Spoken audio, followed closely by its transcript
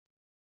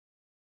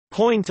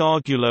Point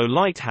Arguello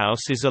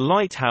Lighthouse is a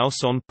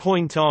lighthouse on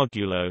Point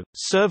Arguello,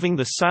 serving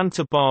the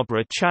Santa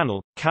Barbara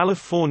Channel,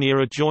 California,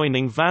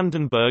 adjoining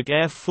Vandenberg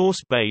Air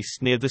Force Base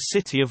near the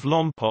city of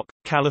Lompoc,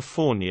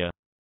 California.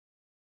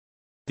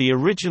 The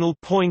original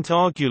Point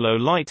Arguello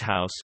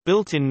Lighthouse,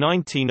 built in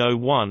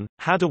 1901,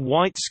 had a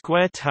white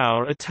square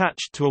tower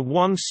attached to a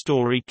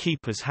one-story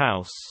keeper's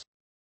house.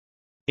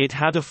 It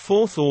had a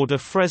fourth-order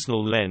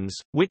Fresnel lens,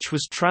 which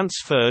was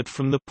transferred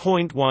from the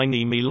Point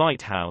Hueneme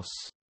Lighthouse.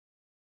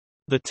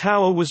 The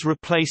tower was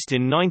replaced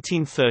in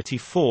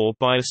 1934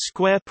 by a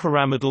square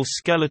pyramidal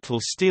skeletal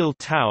steel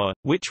tower,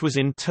 which was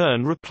in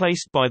turn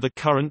replaced by the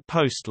current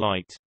post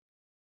light.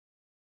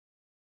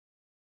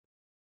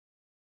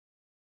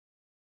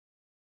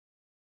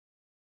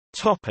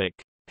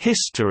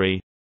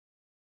 History.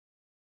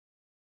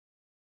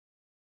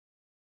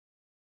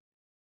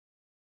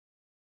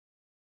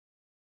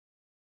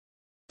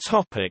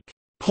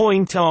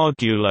 Point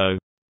Arguello.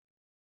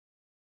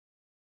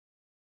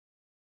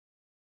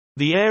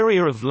 The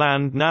area of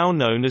land now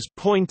known as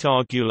Point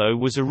Arguello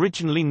was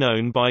originally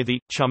known by the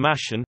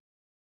Chumashan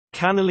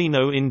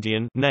Canalino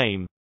Indian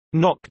name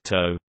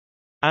Nocto,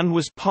 and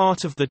was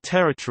part of the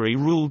territory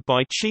ruled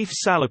by Chief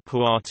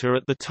Salapuata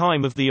at the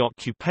time of the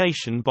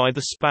occupation by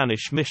the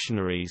Spanish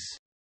missionaries.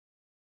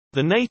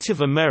 The Native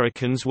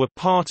Americans were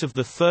part of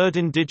the third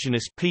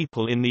indigenous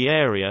people in the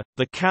area,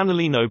 the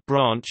Canalino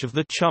branch of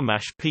the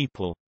Chumash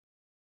people.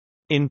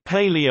 In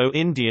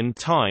Paleo-Indian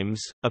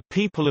times, a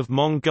people of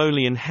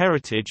Mongolian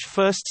heritage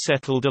first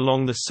settled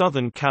along the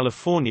southern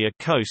California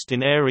coast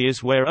in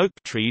areas where oak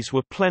trees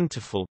were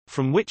plentiful,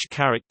 from which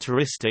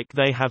characteristic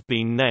they have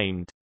been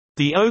named,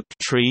 the Oak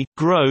Tree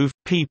Grove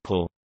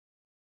people.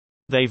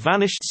 They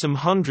vanished some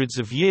hundreds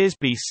of years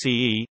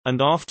BCE,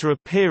 and after a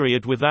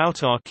period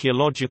without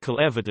archaeological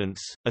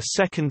evidence, a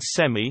second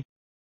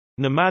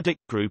semi-nomadic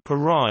group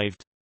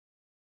arrived.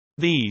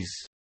 These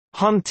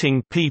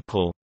hunting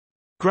people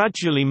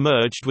gradually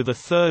merged with a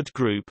third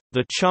group,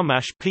 the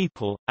Chumash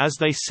people, as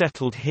they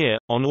settled here.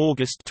 On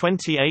August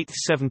 28,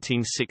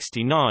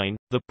 1769,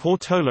 the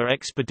Portola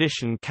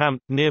expedition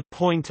camped near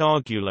Point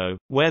Arguello,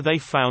 where they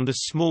found a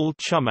small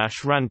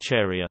Chumash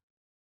rancheria.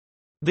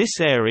 This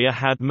area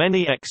had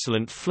many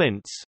excellent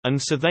flints, and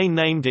so they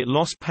named it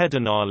Los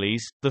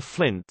Pedernales, the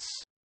Flints.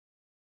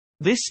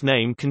 This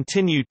name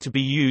continued to be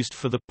used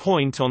for the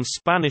point on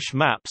Spanish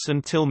maps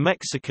until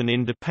Mexican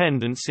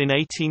independence in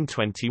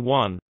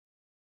 1821.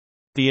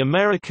 The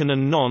American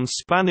and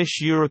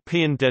non-Spanish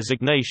European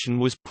designation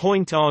was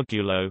Point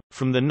Arguello,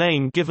 from the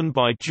name given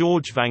by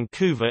George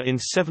Vancouver in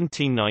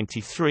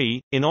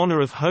 1793, in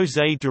honor of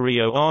José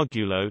Darío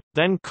Arguello,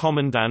 then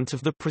commandant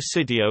of the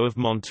Presidio of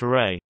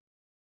Monterrey.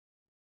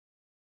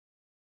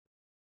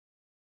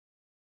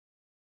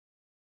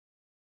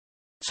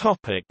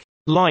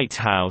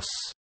 Lighthouse.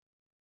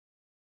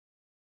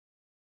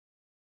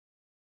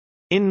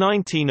 In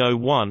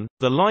 1901,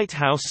 the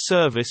Lighthouse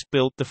Service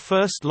built the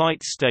first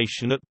light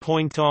station at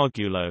Point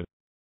Arguello.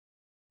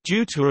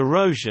 Due to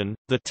erosion,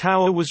 the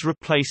tower was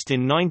replaced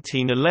in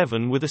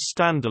 1911 with a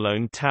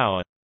standalone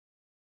tower.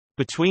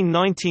 Between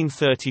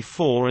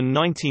 1934 and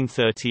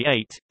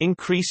 1938,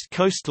 increased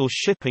coastal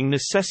shipping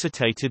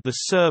necessitated the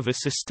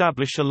service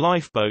establish a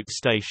lifeboat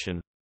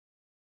station.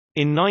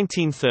 In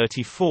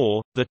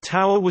 1934, the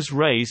tower was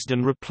raised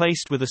and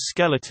replaced with a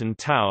skeleton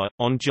tower.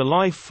 On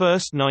July 1,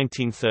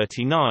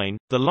 1939,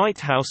 the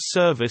Lighthouse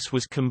Service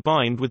was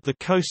combined with the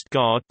Coast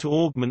Guard to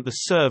augment the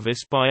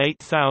service by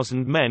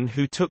 8,000 men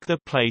who took their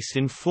place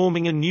in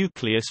forming a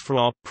nucleus for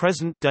our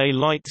present-day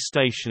light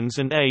stations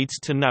and aids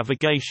to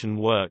navigation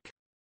work.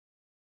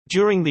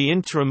 During the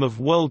interim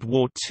of World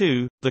War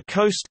II, the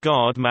Coast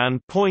Guard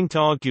manned Point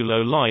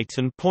Arguello Light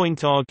and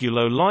Point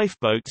Arguello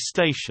Lifeboat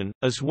Station,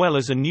 as well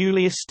as a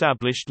newly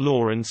established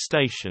Lauren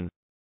Station.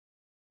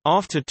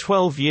 After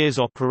 12 years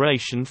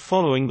operation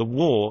following the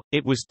war,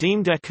 it was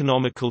deemed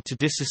economical to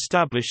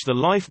disestablish the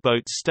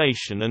lifeboat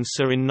station, and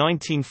so in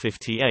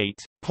 1958,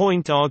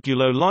 Point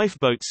Arguello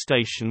Lifeboat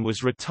Station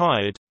was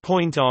retired.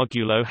 Point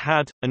Arguello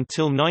had,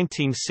 until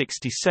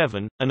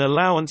 1967, an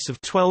allowance of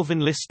 12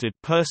 enlisted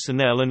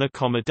personnel and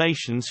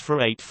accommodations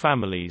for 8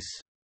 families.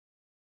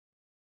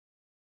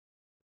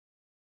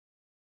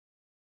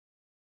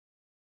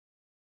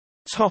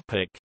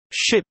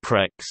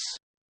 Shipwrecks.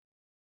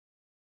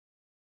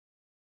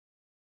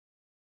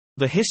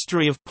 The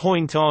history of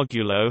Point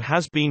Arguello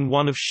has been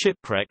one of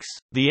shipwrecks,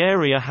 the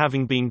area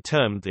having been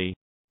termed the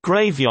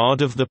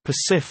 "Graveyard of the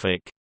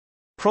Pacific."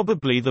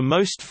 Probably the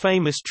most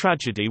famous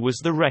tragedy was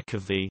the wreck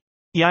of the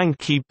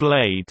Yankee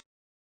Blade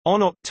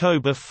on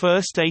October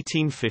 1,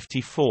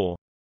 1854.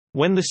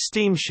 When the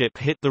steamship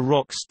hit the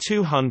rocks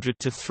 200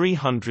 to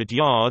 300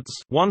 yards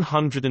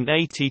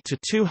 (180 to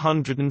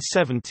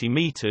 270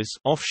 meters)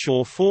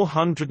 offshore,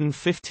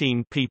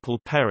 415 people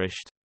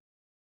perished.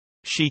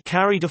 She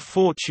carried a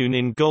fortune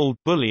in gold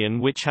bullion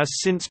which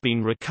has since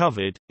been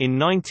recovered. In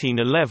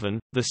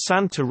 1911, the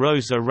Santa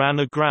Rosa ran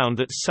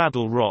aground at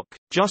Saddle Rock,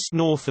 just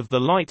north of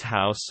the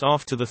lighthouse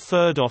after the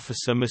third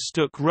officer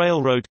mistook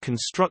railroad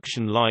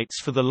construction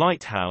lights for the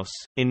lighthouse.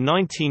 In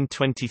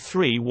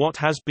 1923, what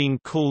has been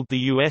called the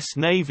U.S.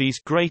 Navy's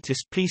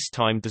greatest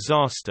peacetime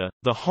disaster,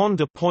 the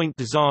Honda Point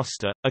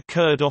disaster,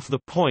 occurred off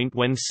the point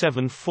when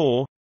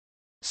 7-4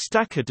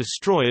 Stacker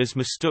destroyers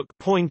mistook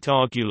Point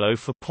Arguello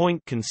for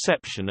Point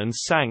Conception and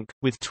sank,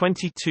 with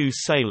 22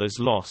 sailors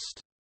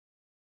lost.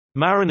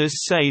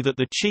 Mariners say that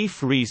the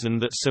chief reason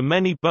that so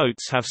many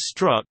boats have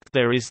struck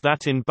there is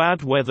that in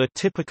bad weather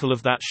typical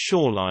of that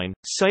shoreline,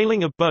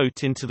 sailing a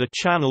boat into the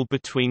channel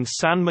between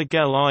San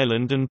Miguel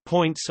Island and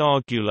Points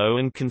Arguello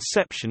and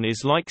Conception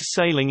is like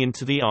sailing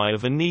into the eye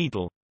of a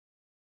needle.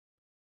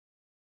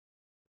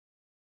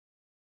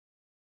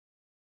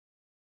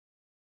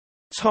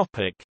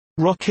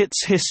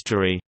 Rocket's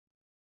history.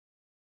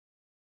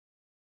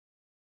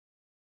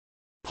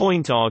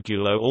 Point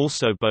Arguello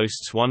also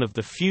boasts one of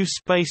the few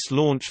space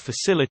launch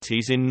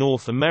facilities in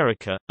North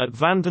America, at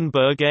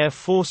Vandenberg Air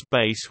Force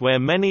Base, where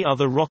many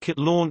other rocket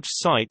launch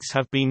sites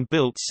have been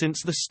built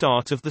since the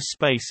start of the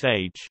space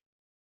age.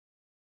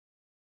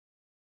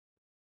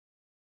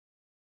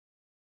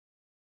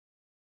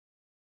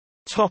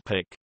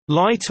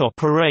 Light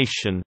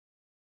operation.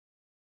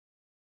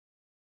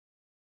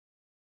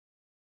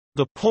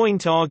 The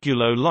Point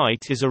Arguello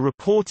Light is a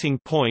reporting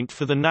point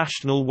for the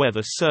National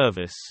Weather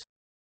Service.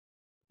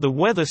 The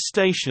weather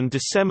station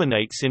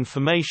disseminates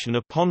information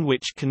upon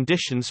which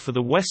conditions for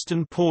the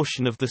western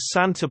portion of the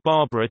Santa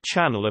Barbara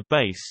Channel are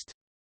based.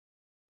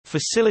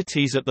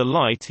 Facilities at the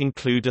light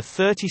include a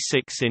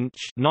 36-inch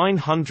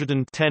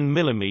 (910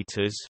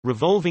 mm)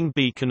 revolving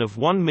beacon of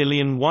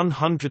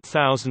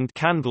 1,100,000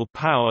 candle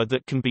power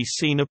that can be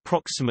seen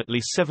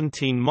approximately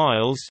 17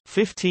 miles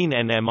 (15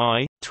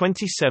 nmi,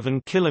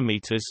 27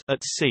 km)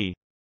 at sea.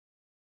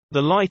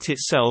 The light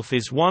itself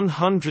is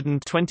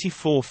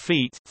 124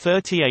 feet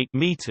 (38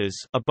 meters)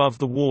 above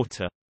the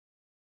water.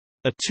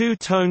 A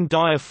two-tone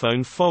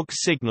diaphone fog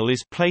signal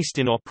is placed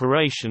in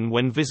operation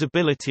when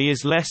visibility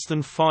is less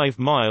than 5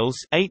 miles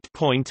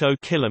 (8.0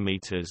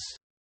 kilometers).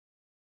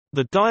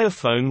 The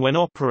diaphone when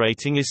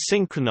operating is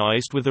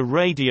synchronized with a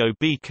radio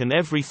beacon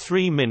every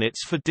 3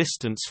 minutes for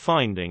distance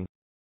finding.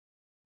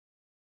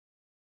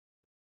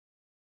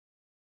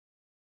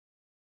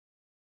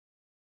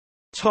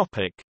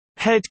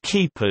 Head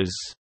keepers.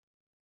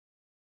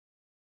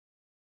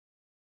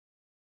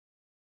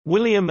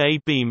 William A.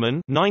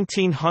 Beeman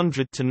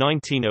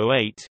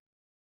 (1900–1908),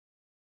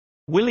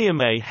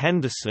 William A.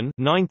 Henderson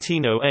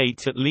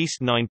 (1908 at least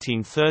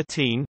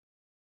 1913),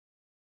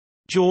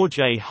 George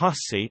A.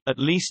 Hussey at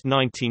least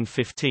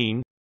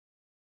 1915,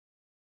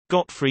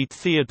 Gottfried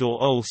Theodor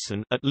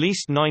Olsen at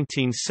least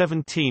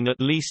 1917 at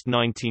least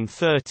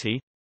 1930,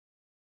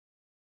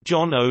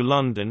 John O.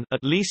 London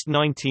at least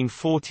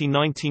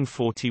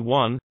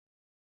 1940–1941,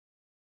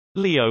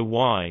 Leo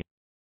Y.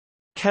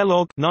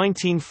 Kellogg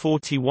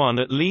 1941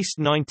 at least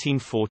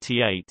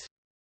 1948.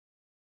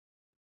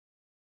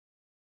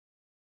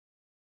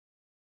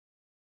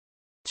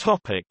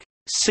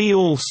 See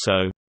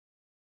also: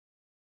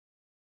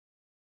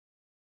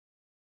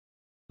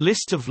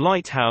 List of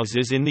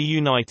lighthouses in the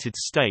United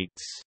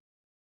States.